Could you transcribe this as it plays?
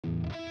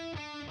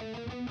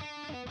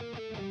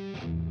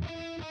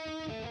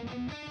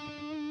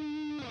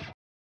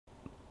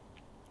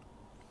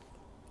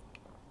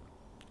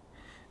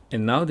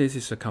And now this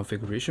is a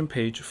configuration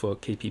page for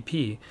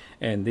KPP,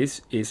 and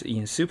this is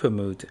in super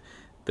mode,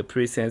 the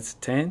presets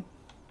 10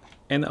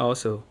 and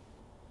also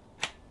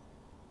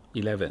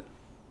 11.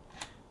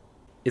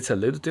 It's a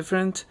little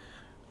different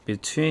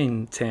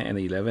between 10 and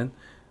 11.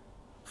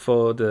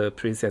 For the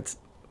presets,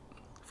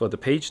 for the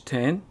page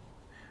 10,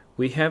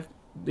 we have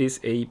this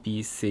A,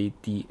 B, C,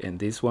 D, and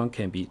this one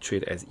can be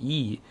treated as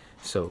E.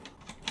 So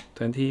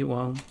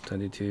 21,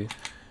 22,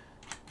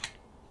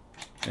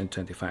 and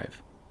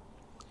 25.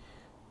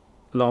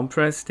 Long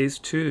press, these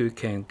two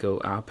can go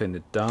up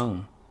and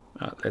down.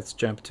 Let's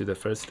jump to the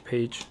first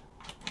page.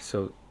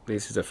 So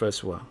this is the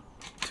first one.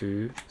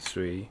 2,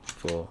 3,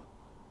 4,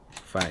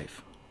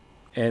 5.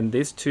 And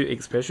these two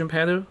expression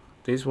pattern,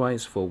 this one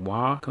is for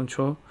var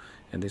control,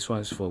 and this one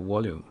is for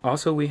volume.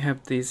 Also, we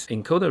have this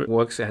encoder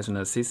works as an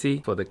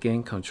CC for the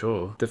gain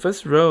control. The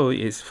first row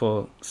is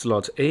for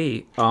slot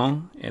A,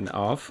 on and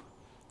off,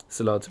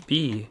 slot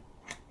B,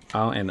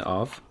 on and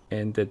off,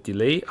 and the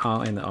delay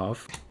on and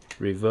off,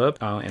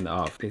 reverb on and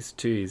off. These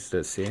two is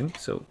the same,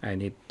 so I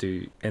need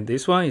to, and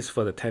this one is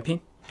for the tapping.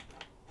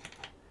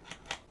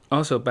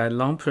 Also, by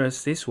long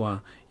press this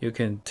one, you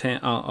can turn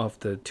on off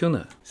the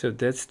tuner. So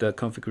that's the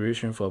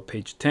configuration for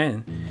page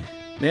 10.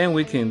 Then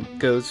we can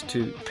go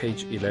to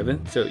page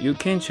 11. So you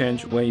can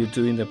change when you're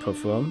doing the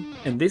perform.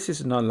 And this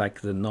is not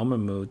like the normal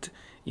mode.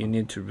 You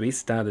need to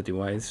restart the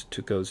device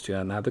to go to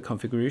another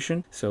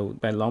configuration. So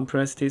by long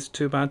press these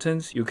two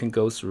buttons, you can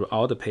go through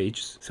all the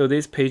pages. So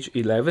this page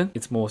 11,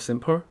 it's more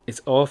simple.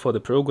 It's all for the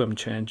program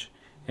change.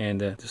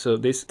 And so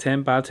these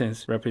 10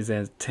 buttons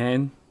represent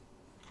 10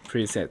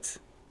 presets.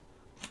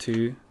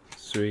 2,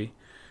 3,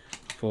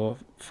 4,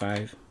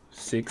 5,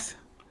 6,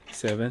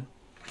 7,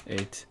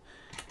 8,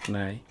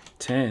 9,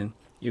 10.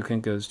 You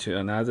can go to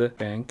another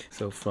bank,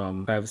 so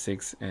from 5,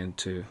 6, and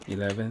to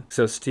 11.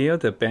 So still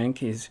the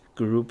bank is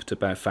grouped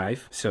by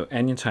 5. So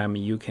anytime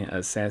you can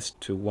access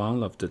to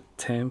one of the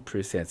 10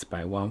 presets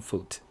by one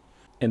foot.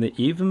 And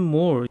even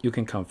more, you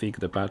can configure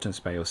the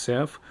buttons by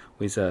yourself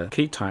with a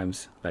key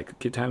times, like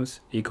key times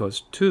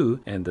equals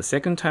 2. And the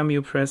second time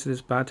you press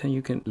this button,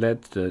 you can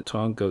let the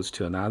tone goes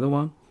to another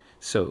one.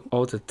 So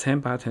all the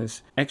 10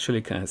 buttons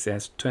actually can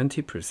access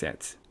 20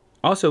 presets.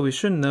 Also, we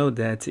should know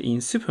that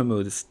in super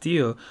mode,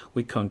 still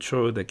we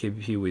control the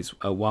KPP with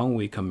a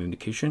one-way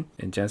communication,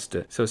 and just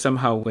so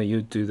somehow when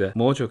you do the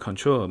module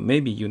control,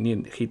 maybe you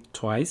need to hit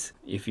twice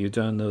if you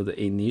don't know the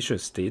initial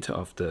state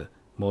of the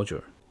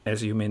module.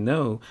 As you may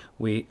know,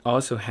 we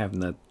also have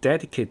a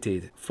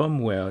dedicated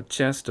firmware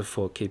just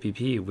for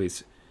KPP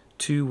with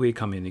two-way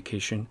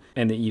communication.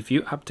 And if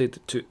you update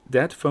to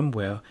that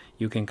firmware,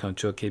 you can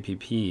control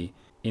KPP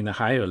in a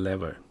higher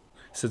level.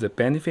 So the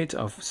benefit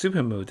of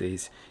super mode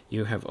is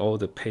you have all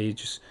the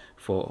pages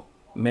for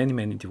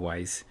many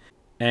devices.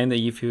 And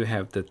if you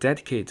have the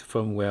dedicated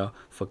firmware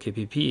for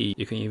KPP,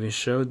 you can even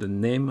show the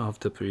name of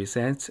the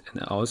presets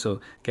and also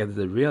get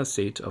the real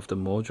state of the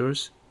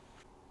modules,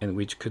 and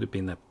which could be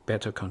a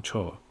better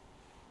control.